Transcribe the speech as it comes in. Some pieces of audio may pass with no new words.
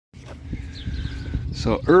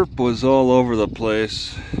So Earp was all over the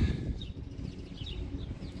place,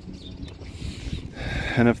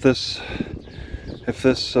 and if this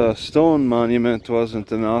stone monument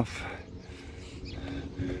wasn't enough,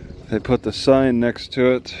 they put the sign next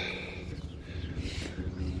to it.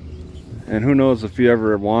 And who knows if you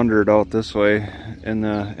ever wandered out this way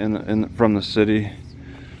from the city.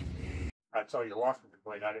 I saw your Washington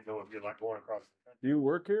plate. I didn't know if you're like going across the country. Do you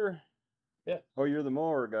work here? Yeah. Oh, you're the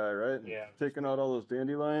mower guy, right? Yeah. Taking out all those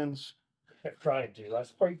dandelions. Trying to.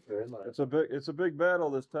 That's great for him. It's a big battle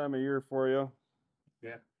this time of year for you.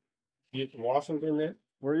 Yeah. You from Washington then?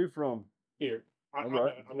 Where are you from? Here. I'm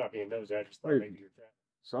not being nosy. I just thought maybe you're trying.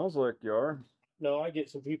 Sounds like you are. No, I get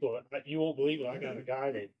some people that you won't believe it. I got a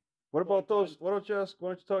guy that. What about those? Why don't you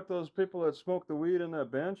talk to those people that smoke the weed in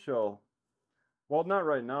that band shell? Well, not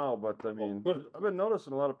right now, but I mean, I've been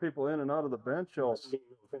noticing a lot of people in and out of the band shells.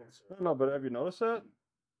 No, but have you noticed that?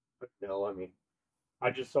 No, I mean,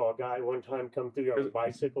 I just saw a guy one time come through on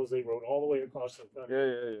bicycles. They rode all the way across the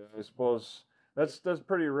country. Yeah. I suppose that's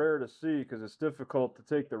pretty rare to see because it's difficult to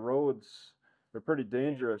take the roads. They're pretty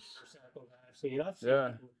dangerous.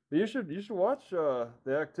 Yeah. You should watch the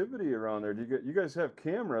activity around there. You guys have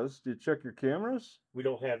cameras? Do you check your cameras? We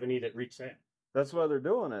don't have any that reach that. That's why they're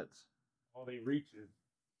doing it. All they reach is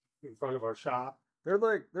in front of our shop.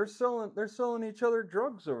 They're selling each other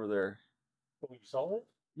drugs over there. We saw it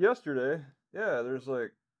yesterday. Yeah, there's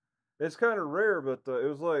like, it's kind of rare, but it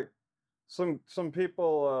was like some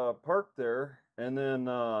people parked there, and then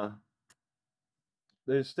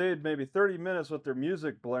they stayed maybe 30 minutes with their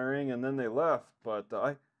music blaring, and then they left. But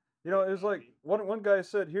it was like one guy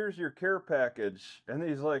said, "Here's your care package," and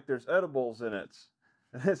he's like, "There's edibles in it."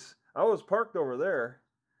 And I was parked over there,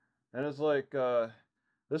 and it's like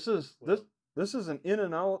this is an in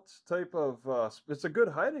and out type of. It's a good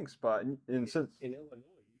hiding spot in Illinois.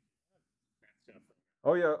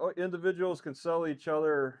 Oh yeah, individuals can sell each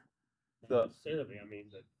other. I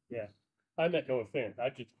mean, yeah. I meant no offense. I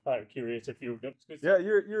just kind of curious if you. Yeah,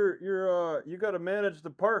 you got to manage the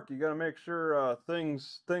park. You got to make sure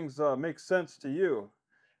things make sense to you,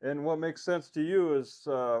 and what makes sense to you is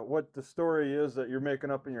what the story is that you're making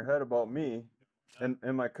up in your head about me,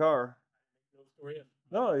 and my car.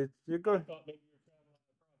 No, you go.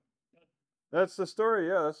 That's the story.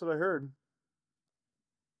 Yeah, that's what I heard.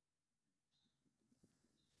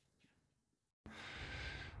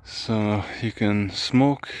 So you can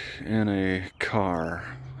smoke in a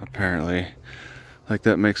car, apparently. Like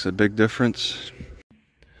that makes a big difference.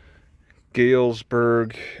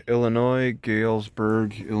 Galesburg, Illinois.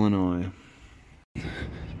 Galesburg, Illinois.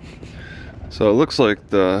 So it looks like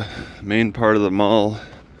the main part of the mall,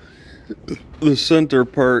 the center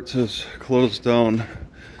part is closed down,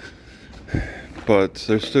 but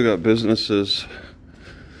they've still got businesses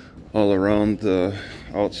all around the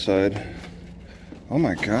outside. Oh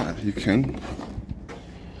my God, you can.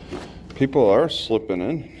 People are slipping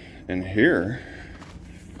in here.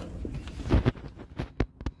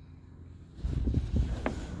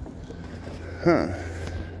 Huh.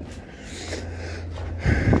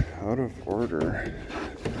 Out of order.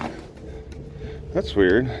 That's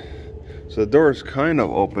weird. So the doors kind of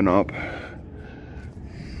open up.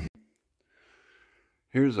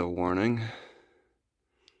 Here's a warning.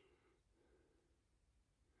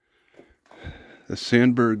 The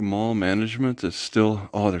Sandburg Mall management is still,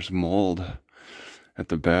 there's mold at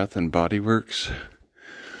the Bath and Body Works.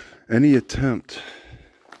 Any attempt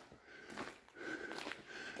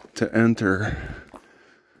to enter,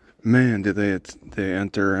 man, do they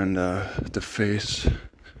enter and deface.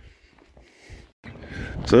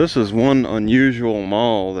 So this is one unusual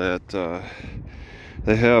mall that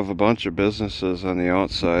they have a bunch of businesses on the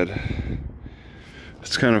outside.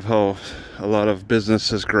 It's kind of how a lot of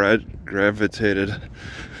businesses gravitated. Look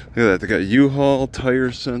at that, they got U-Haul,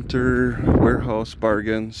 Tire Center, Warehouse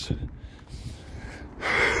Bargains.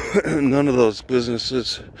 None of those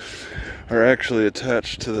businesses are actually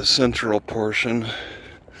attached to the central portion.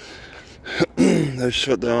 They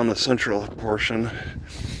shut down the central portion.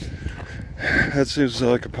 That seems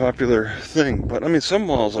like a popular thing, but I mean, some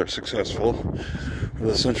malls are successful.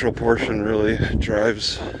 The central portion really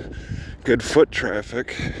drives good foot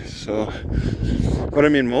traffic. So, but I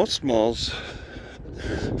mean, most malls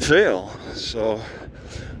fail. So,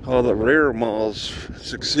 all the rare malls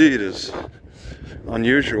succeed is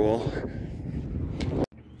unusual.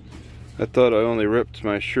 I thought I only ripped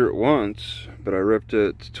my shirt once, but I ripped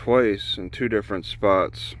it twice in two different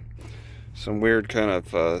spots. Some weird kind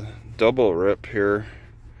of double rip here.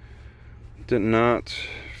 Did not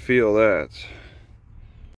feel that.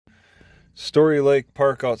 Story Lake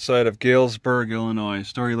Park outside of Galesburg, Illinois.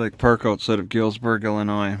 Story Lake Park outside of Galesburg,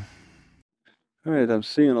 Illinois. Alright, I'm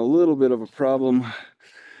seeing a little bit of a problem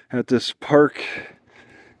at this park,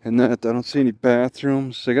 and that I don't see any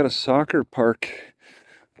bathrooms. They got a soccer park,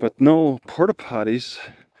 but no porta potties.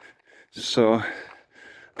 So I'm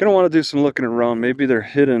gonna want to do some looking around. Maybe they're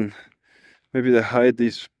hidden. Maybe they hide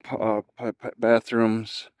these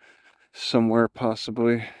bathrooms somewhere,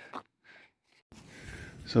 possibly.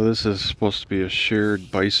 So this is supposed to be a shared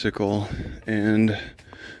bicycle and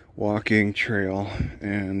walking trail,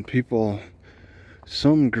 and people,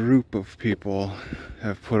 some group of people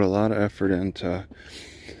have put a lot of effort into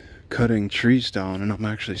cutting trees down, and I'm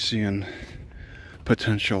actually seeing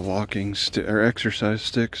potential walking or exercise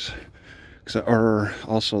sticks, or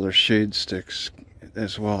also there's shade sticks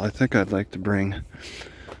as well. I think I'd like to bring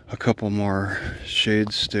a couple more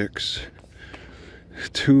shade sticks.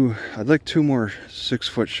 I'd like 2 more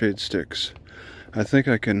 6-foot shade sticks. I think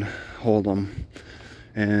I can hold them,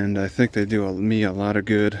 and I think they do me a lot of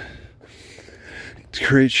good. To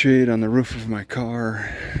create shade on the roof of my car,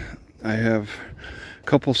 I have a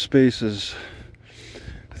couple spaces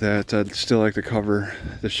that I'd still like to cover.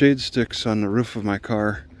 The shade sticks on the roof of my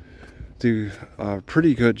car do a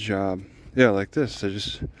pretty good job. Yeah, like this.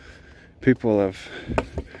 This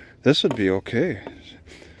would be okay.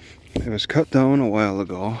 It was cut down a while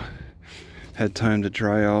ago. Had time to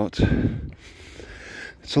dry out.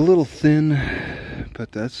 It's a little thin,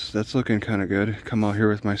 but that's looking kind of good. Come out here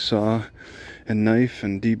with my saw and knife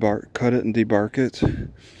and cut it and debark it,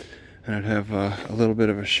 and I'd have a little bit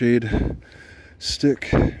of a shade stick.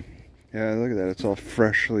 Yeah, look at that. It's all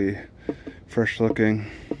fresh looking.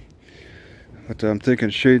 But I'm thinking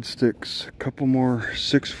shade sticks. A couple more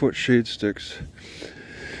 6-foot shade sticks.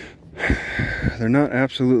 They're not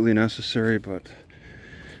absolutely necessary, but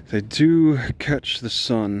they do catch the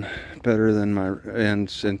sun better than and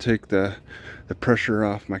take the pressure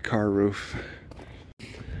off my car roof.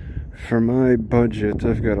 For my budget,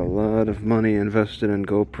 I've got a lot of money invested in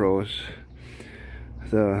GoPros.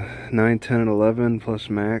 The 9, 10, and 11 plus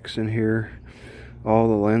Max in here. All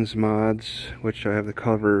the lens mods, which I have the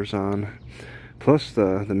covers on. Plus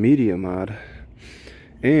the media mod.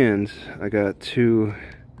 And I got 2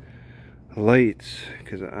 lights,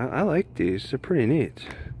 because I like these. They're pretty neat.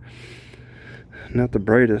 Not the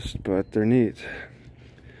brightest, but they're neat.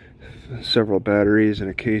 Several batteries and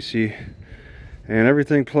a Casey, and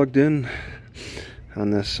everything plugged in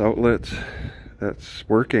on this outlet that's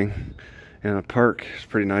working in a park. It's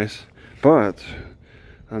pretty nice, but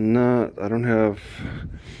I don't have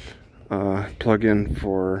plug-in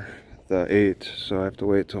for the 8, so I have to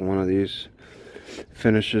wait till one of these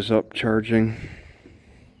finishes up charging.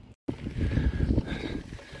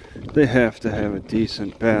 They have to have a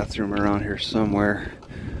decent bathroom around here somewhere.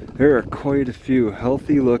 There are quite a few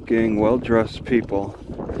healthy looking, well-dressed people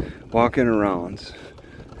walking around.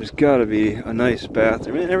 There's got to be a nice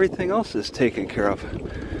bathroom, and everything else is taken care of.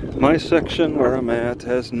 My section where I'm at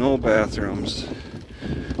has no bathrooms,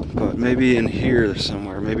 but maybe in here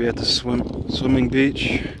somewhere, maybe at the swimming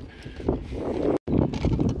beach.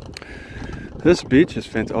 This beach is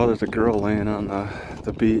fantastic. Oh, there's a girl laying on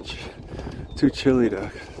the beach. Too chilly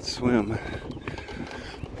to swim.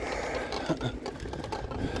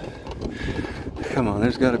 Come on,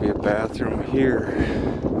 there's got to be a bathroom here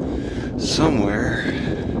somewhere.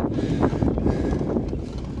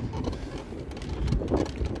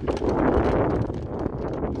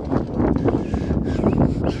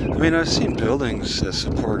 I mean, I've seen buildings that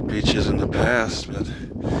support beaches in the past, but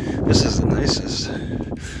this is the nicest.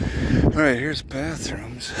 Alright, here's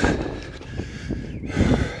bathrooms.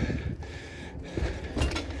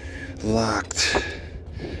 Locked.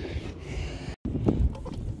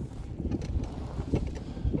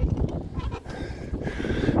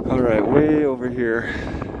 Alright, way over here.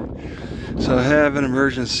 So I have an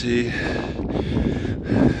emergency.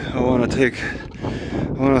 I want to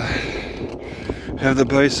have the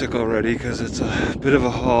bicycle ready because it's a bit of a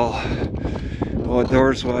haul. Well, the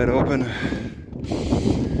door's wide open.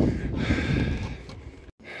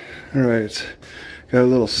 Alright, got a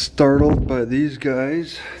little startled by these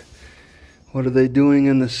guys. What are they doing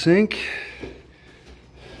in the sink?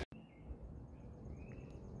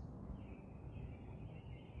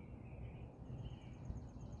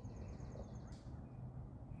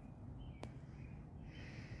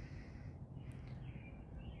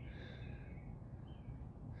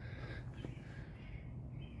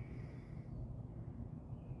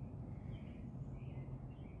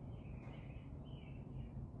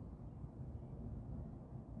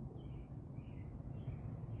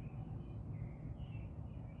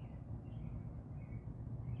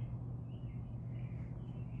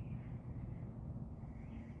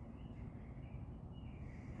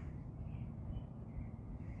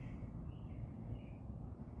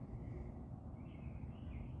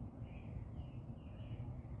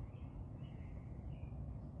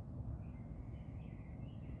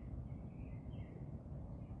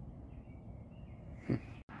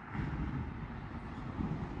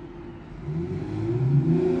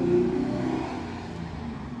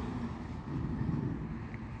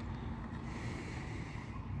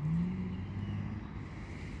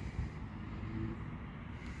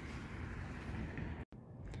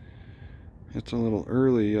 It's a little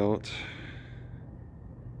early out.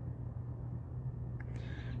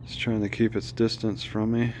 It's trying to keep its distance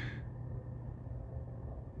from me.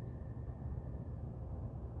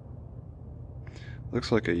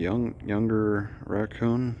 Looks like a younger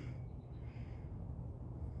raccoon.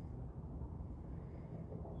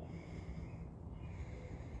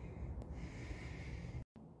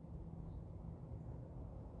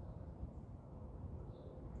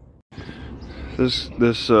 This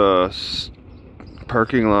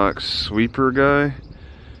parking lot sweeper guy,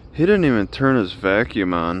 he didn't even turn his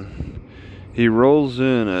vacuum on. He rolls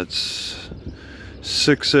in at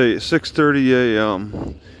 6:30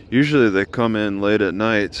 a.m. Usually they come in late at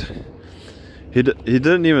night. He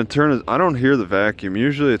didn't even turn his. I don't hear the vacuum.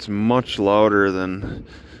 Usually it's much louder than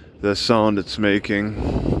the sound it's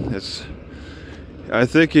making. I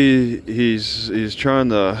think he's trying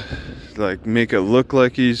to like make it look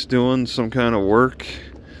like he's doing some kind of work.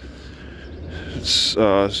 It's,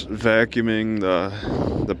 vacuuming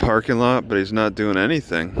the parking lot, but he's not doing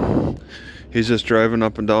anything. He's just driving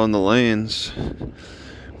up and down the lanes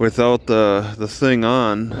without the thing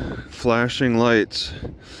on, flashing lights.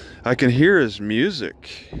 I can hear his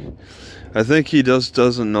music. I think he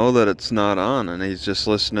doesn't know that it's not on, and he's just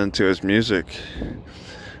listening to his music.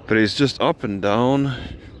 But he's just up and down.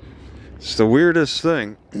 It's the weirdest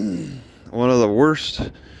thing. One of the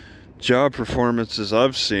worst job performances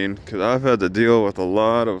I've seen, because I've had to deal with a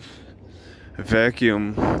lot of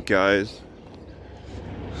vacuum guys.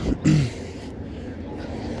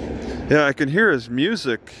 Yeah, I can hear his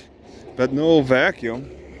music, but no vacuum.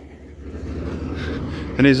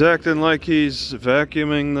 And he's acting like he's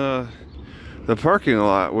vacuuming the parking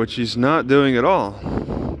lot, which he's not doing at all.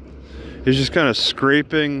 He's just kind of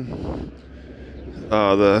scraping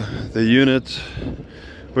the unit,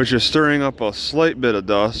 which is stirring up a slight bit of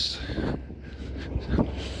dust.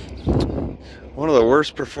 One of the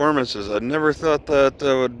worst performances. I never thought that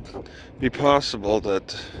would be possible,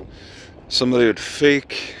 that somebody would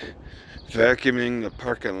fake vacuuming the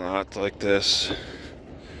parking lot like this.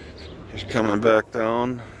 He's coming back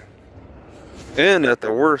down. And at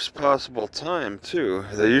the worst possible time, too.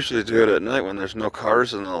 They usually do it at night when there's no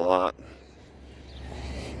cars in the lot.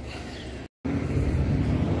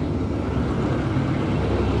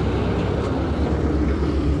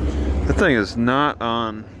 The thing is not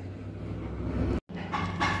on.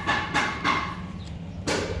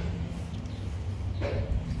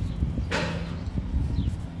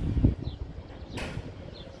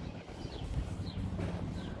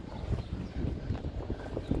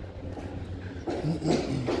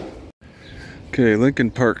 Okay,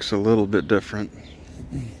 Lincoln Park's a little bit different.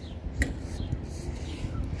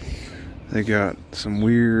 They got some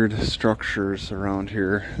weird structures around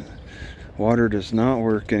here. Water does not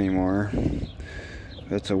work anymore.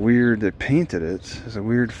 That's a weird, they painted it as a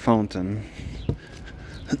weird fountain.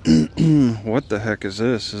 What the heck is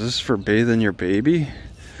this? Is this for bathing your baby?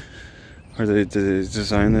 Or did they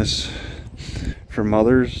design this for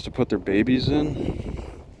mothers to put their babies in?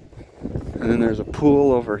 And then there's a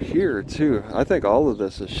pool over here too. I think all of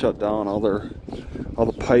this is shut down. All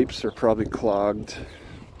the pipes are probably clogged.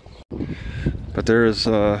 But there is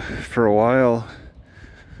for a while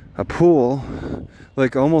a pool,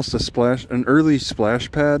 like almost an early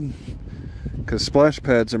splash pad, because splash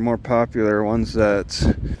pads are more popular, ones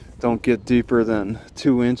that don't get deeper than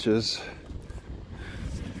 2 inches.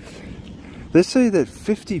 They say that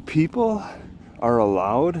 50 people are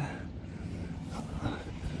allowed.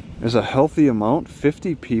 There's a healthy amount.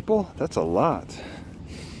 50 people? That's a lot.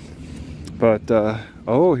 But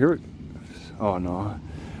oh, here, oh no,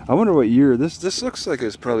 I wonder what year this looks like.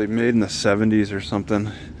 It's probably made in the 70s or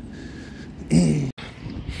something.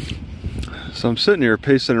 So I'm sitting here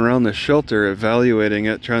pacing around this shelter, evaluating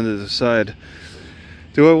it, trying to decide,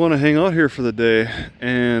 do I want to hang out here for the day?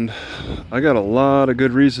 And I got a lot of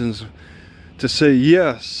good reasons to say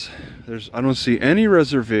yes. I don't see any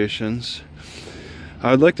reservations.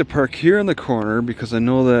 I'd like to park here in the corner because I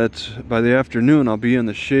know that by the afternoon I'll be in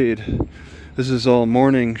the shade. This is all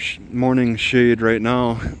morning shade right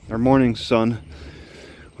now, or morning sun,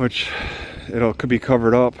 which could be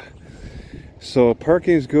covered up. So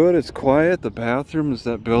parking is good, it's quiet. The bathroom is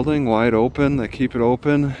that building, wide open. They keep it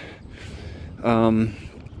open.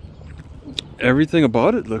 Everything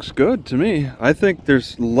about it looks good to me. I think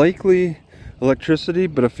there's likely electricity,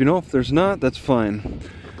 but if there's not, that's fine.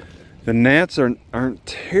 The gnats aren't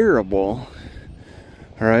terrible.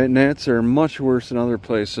 All right, gnats are much worse than other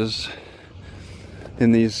places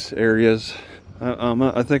in these areas.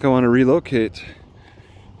 I think I want to relocate.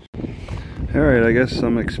 All right, I guess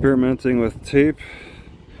I'm experimenting with tape,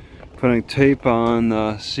 putting tape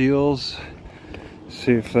on seals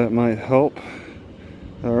See if that might help.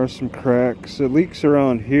 There are some cracks. It leaks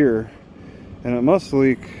around here, and it must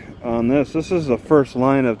leak on this. This is the first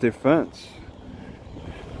line of defense.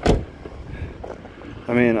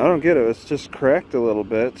 I mean, I don't get it. It's just cracked a little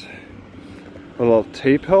bit. A little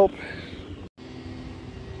tape help.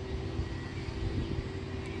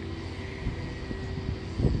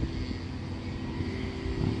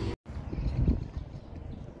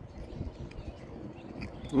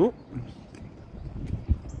 Ooh.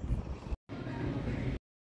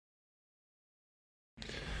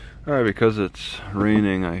 Alright, because it's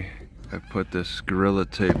raining, I put this Gorilla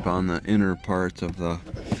Tape on the inner part of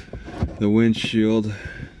the windshield.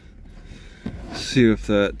 See if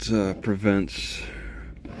that prevents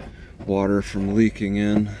water from leaking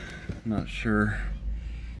in. Not sure.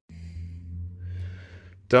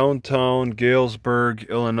 Downtown Galesburg,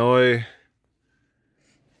 Illinois.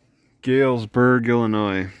 Galesburg,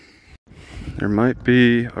 Illinois. There might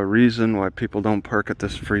be a reason why people don't park at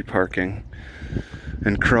this free parking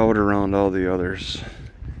and crowd around all the others.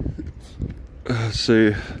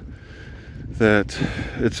 Say that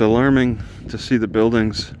it's alarming to see the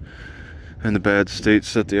buildings in the bad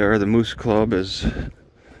states that they are. The Moose Club is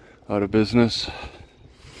out of business.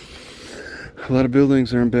 A lot of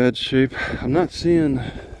buildings are in bad shape. I'm not seeing,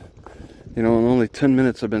 you know, in only 10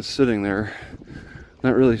 minutes I've been sitting there,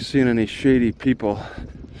 not really seeing any shady people.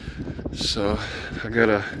 So I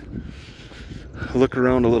gotta look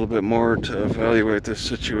around a little bit more to evaluate this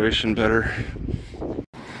situation better.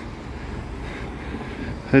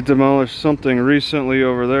 They demolished something recently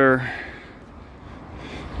over there.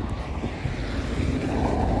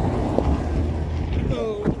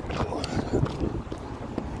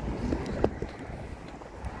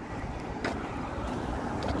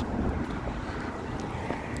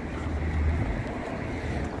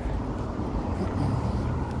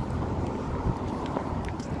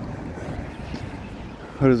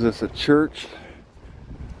 What is this, a church?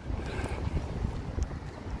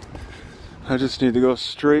 I just need to go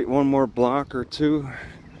straight one more block or two.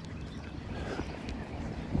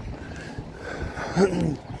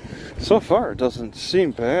 So far it doesn't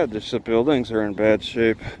seem bad, just the buildings are in bad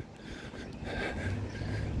shape.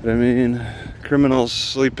 But I mean, criminals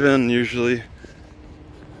sleep in usually.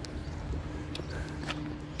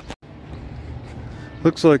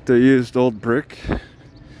 Looks like they used old brick.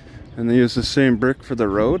 And they use the same brick for the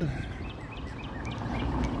road.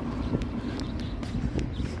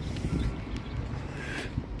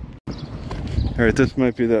 Alright, this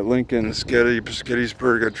might be that Lincoln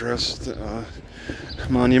Gettysburg Address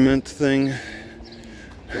monument thing.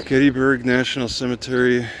 Gettysburg National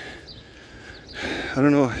Cemetery. I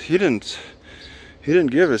don't know, he didn't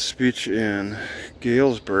give a speech in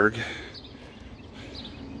Galesburg.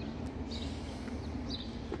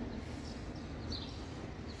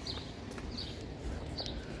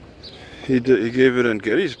 He gave it in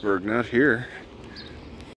Gettysburg, not here.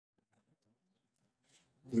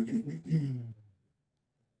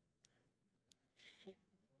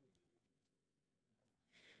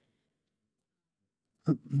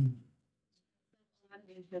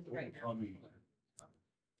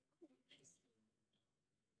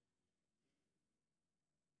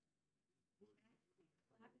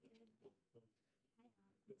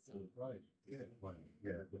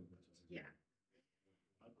 Yeah.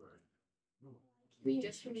 We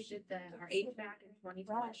just redid our HVAC in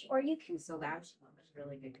 2020. Or you can, so that's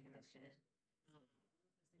really good condition.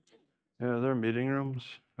 Yeah, there are meeting rooms.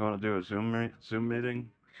 You want to do a Zoom meeting? Zoom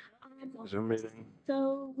meeting?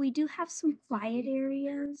 So we do have some quiet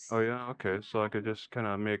areas. Oh yeah, okay. So I could just kind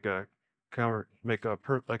of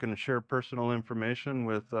I can share personal information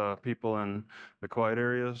with people in the quiet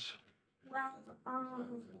areas. Well,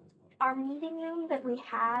 our meeting room that we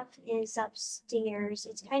have is upstairs.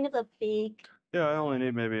 It's kind of a big. Yeah, I only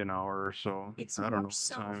need maybe an hour or so. It's I don't know more what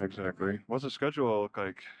so time exactly. What's the schedule look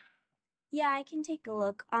like? Yeah, I can take a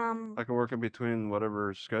look. I can work in between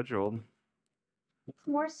whatever's scheduled.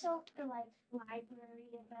 More so for like library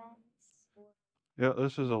events. Yeah,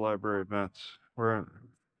 this is a library event. We're a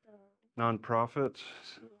non-profit.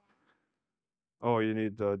 Oh, you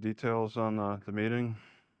need the details on the meeting?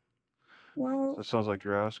 Well, It sounds like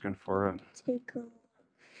you're asking for it. take a look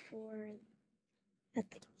for at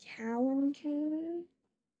the calendar.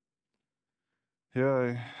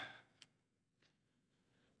 Yeah, I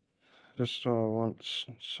just want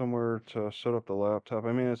somewhere to set up the laptop.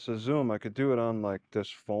 I mean, it's a Zoom. I could do it on like this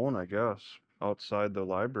phone, I guess, outside the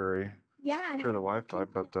library. Yeah, for the Wi-Fi,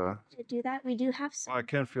 but to do that, we do have some. I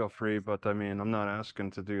can feel free, but I mean, I'm not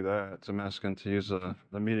asking to do that. I'm asking to use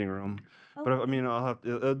the meeting room. But I Okay. mean,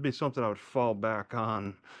 it'd be something I would fall back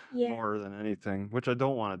on Yeah. more than anything, which I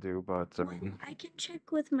don't want to do, but I Well, mean, I can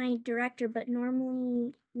check with my director, but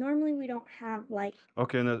normally we don't have like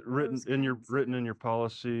okay, and that those kinds written of. in your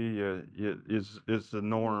policy, is the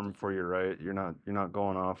norm for you, right? You're not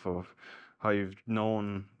going off of how you've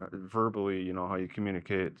known verbally, how you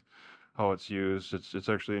communicate, how it's used. It's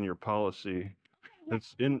actually in your policy. Yeah.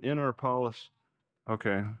 It's in our policy.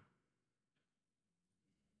 Okay.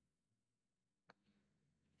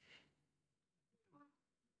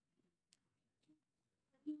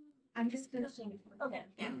 I'm just finishing. Okay.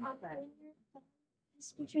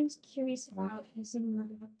 This patrons curious about using them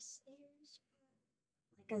upstairs,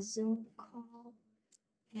 like a Zoom call.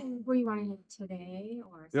 Were you wanting it today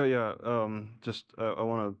or? Yeah. Just I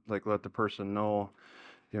want to like let the person know,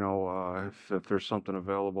 if there's something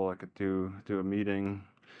available, I could do a meeting.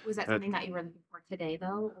 Was that Uh, something that you were looking for today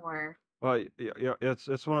though, or? Well, yeah,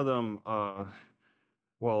 it's one of them.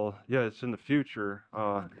 Well, yeah, it's in the future.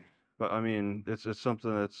 But I mean, it's something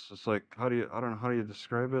that's it's like I don't know how do you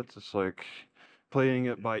describe it? It's like playing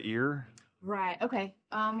it by ear. Right, okay.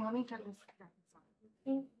 Let me turn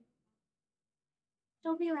this.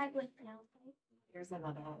 Don't be right with now. Okay? Here's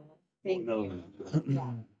another one. Thank you.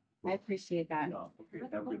 Yeah, I appreciate that. Okay,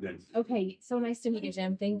 have a good day. Okay, so nice to meet you,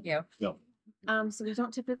 Jim. Thank you. Yeah. So we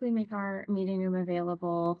don't typically make our meeting room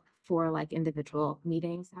available for like individual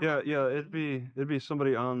meetings. Yeah, it'd be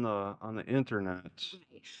somebody on the internet.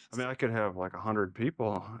 Right. I mean, I could have like 100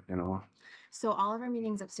 people. So all of our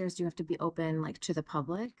meetings upstairs do have to be open like to the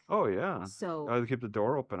public. Oh yeah. So I keep the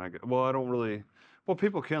door open. Well, I don't really. Well,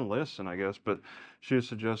 people can listen, I guess, but she was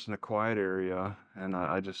suggesting a quiet area, and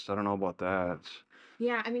I don't know about that.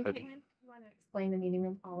 yeah, I mean, I- Caitlin, you want to explain the meeting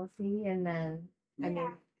room policy, and then I mean,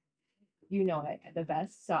 Yeah. you know it the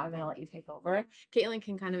best, so I'm gonna let you take over. Caitlin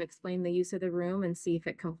can kind of explain the use of the room and see if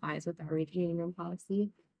it complies with our meeting room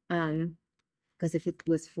policy. Because if it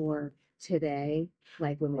was for today,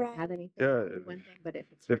 like when we don't Right. have anything, Yeah, it'd be one thing, but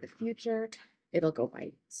if it's for if- the future, it'll go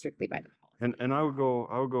by strictly by the policy. And I would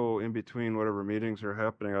go in between whatever meetings are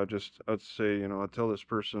happening. I'd say, I'd tell this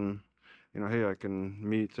person, hey, I can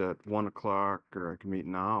meet at 1 o'clock, or I can meet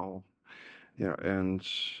now, and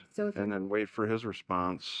So if you're, then wait for his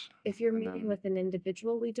response. if you're and meeting then- with an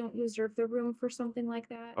individual, we don't reserve the room for something like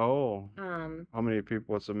that. Oh, Um, how many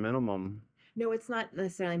people? What's the minimum? no, it's not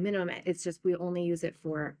necessarily minimum. It's just we only use it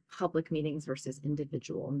for public meetings versus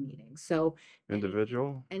individual meetings. So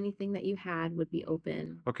Individual? anything that you had would be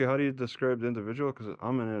open. Okay, how do you describe the individual? Because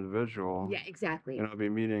I'm an individual. Yeah, exactly. And I'll be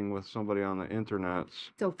meeting with somebody on the internet.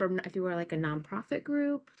 So from if you were like a nonprofit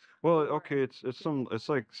group, Well, okay, it's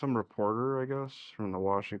like some reporter, I guess, from the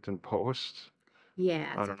Washington Post.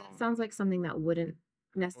 yeah, I so don't that know. sounds like something that wouldn't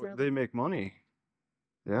necessarily. They make money.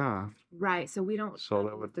 Yeah, Right, so we don't So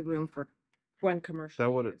that use would- the room for one commercial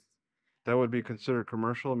That would- use. that would be considered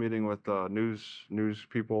commercial, meeting with news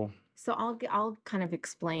people. So I'll kind of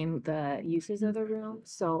explain the uses of the room.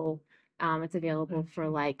 So it's available for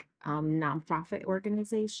like nonprofit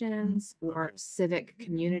organizations or civic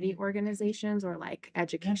community organizations or like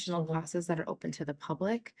educational classes that are open to the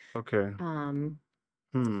public. Okay.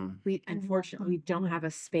 We unfortunately don't have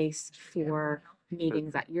a space for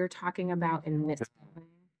meetings that you're talking about in this building.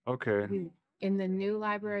 Okay. In the new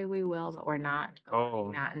library, we will, but we're not.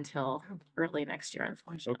 Oh. Not until early next year,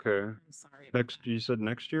 unfortunately. Okay. I'm sorry. about You said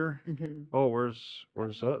next year? that. Mhm. Oh, where's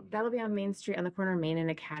that? That'll be on Main Street on the corner of Main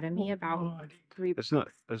and Academy, about 3. It's not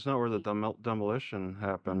where the demolition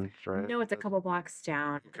happened, right? No, it's a couple blocks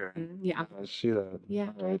down. Okay. Yeah, I see that.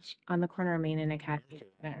 yeah, right on the corner of Main and Academy.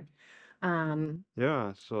 There.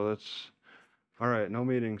 Yeah, so that's all right. No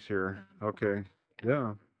meetings here. Okay.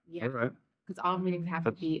 Yeah. Yeah, All right. because all meetings have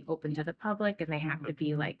to be open to the public and they have to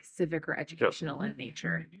be like civic or educational in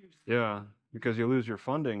nature. Yeah, because you lose your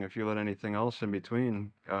funding if you let anything else in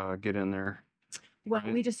between get in there. Well,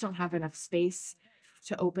 Right. we just don't have enough space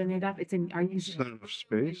to open it up. It's in our It's not enough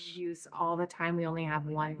space. use all the time. We only have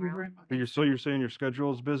one room. You're saying your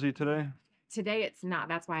schedule is busy today? Today it's not.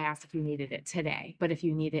 That's why I asked if you needed it today. But if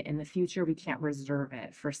you need it in the future, we can't reserve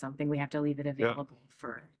it for something. We have to leave it available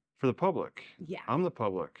for. For the public. Yeah. I'm the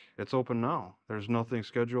public. It's open now. There's nothing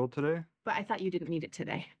scheduled today? But I thought you didn't need it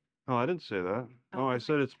today. No, I didn't say that. Oh, No, I okay.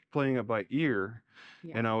 said it's playing it by ear.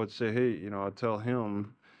 Yeah. And I would say, hey, I'd tell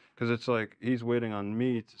him, because it's like he's waiting on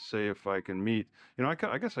me to say if I can meet. I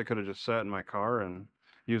guess I could have just sat in my car and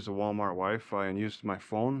used the Walmart Wi-Fi and used my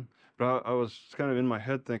phone. But I was kind of in my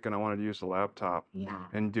head thinking I wanted to use the laptop Yeah.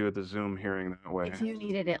 and do the Zoom hearing that way. If you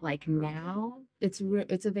needed it like now,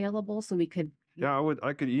 it's available, so we could, Yeah,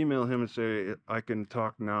 I could email him and say I can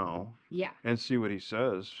talk now yeah. and see what he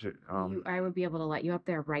says. I would be able to let you up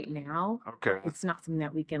there right now. Okay. It's not something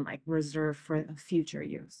that we can like reserve for a future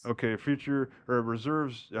use. Okay, future or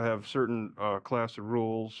reserves have certain class of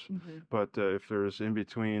rules, Mhm. but if there's in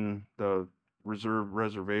between the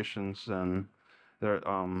reservations, then there,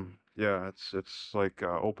 yeah, it's like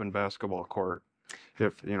open basketball court.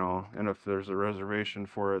 If you know, and if there's a reservation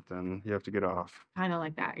for it, then you have to get off. Kind of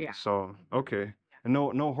like that, yeah. So, okay. And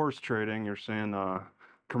no horse trading. You're saying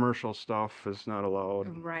commercial stuff is not allowed.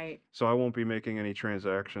 Right. So I won't be making any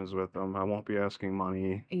transactions with them. I won't be asking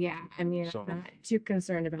money. Yeah, I mean, So, I'm not too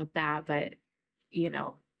concerned about that, but you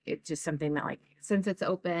know, it's just something that like since it's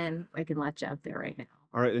open, I can let you up there right now.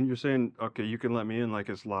 all right. And you're saying, okay, you can let me in like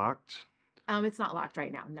it's locked? It's not locked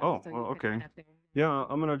right now, no. Oh, So well, you can okay. head up there. Yeah,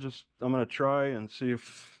 I'm gonna try and see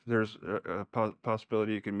if there's a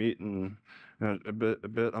possibility you can meet and a bit.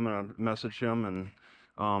 I'm gonna message him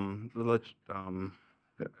and let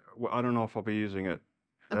well, I don't know if I'll be using it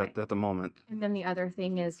Okay. at the moment. And then the other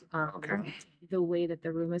thing is, Okay. the way that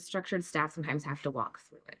the room is structured, staff sometimes have to walk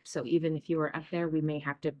through it. So even if you were up there, we may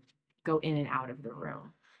have to go in and out of the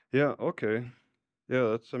room. Yeah, okay.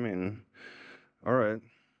 Yeah, I mean, all right.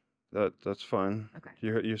 That's fine. Okay.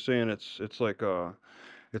 You're saying it's like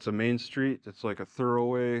it's a main street. It's like a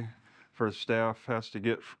thoroughway for staff has to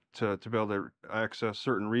get to be able to access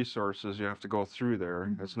certain resources. You have to go through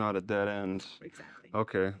there. It's not a dead end. Exactly.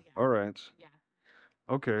 Okay. Yeah. All right. Yeah.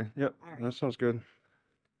 Okay. Yep. All right. That sounds good.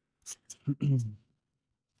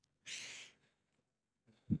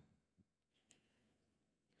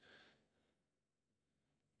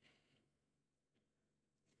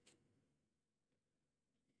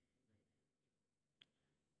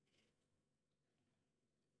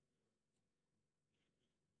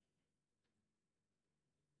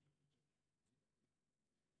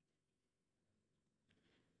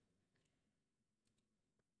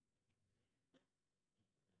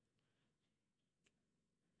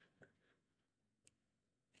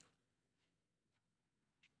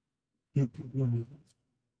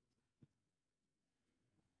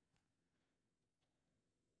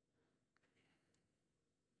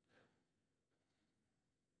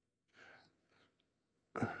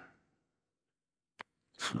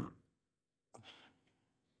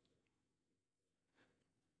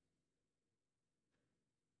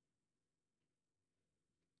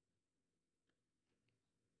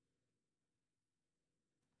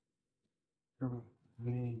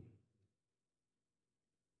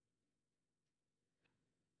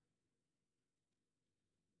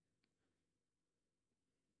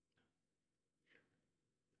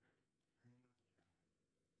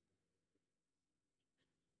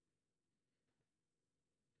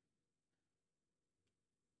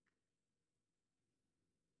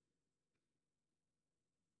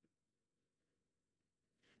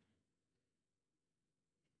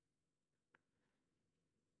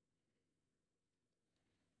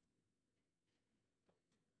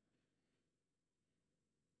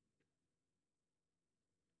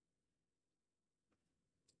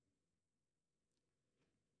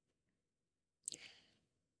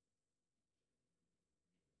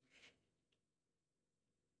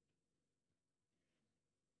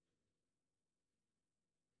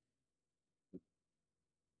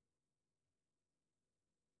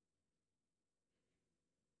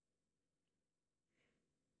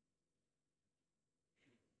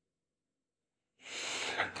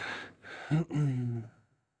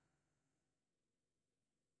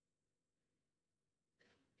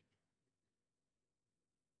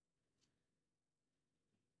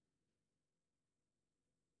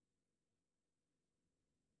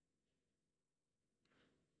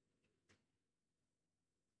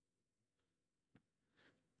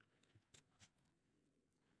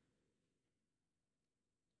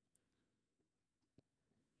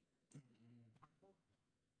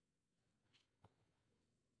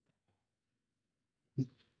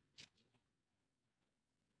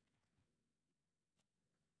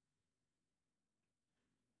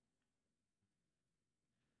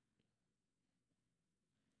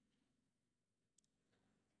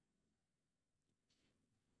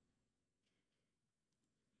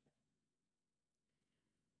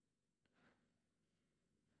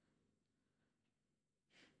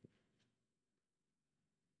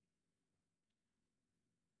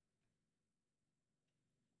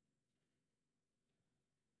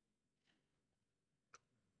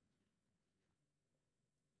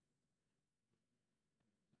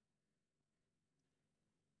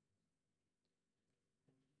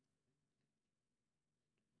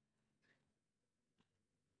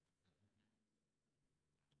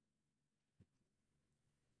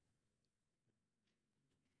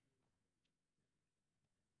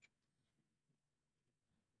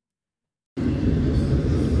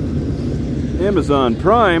 Amazon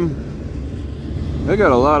Prime, they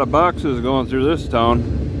got a lot of boxes going through this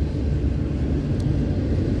town.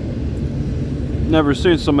 Never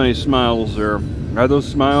seen so many smiles there. Are those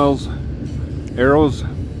smiles arrows?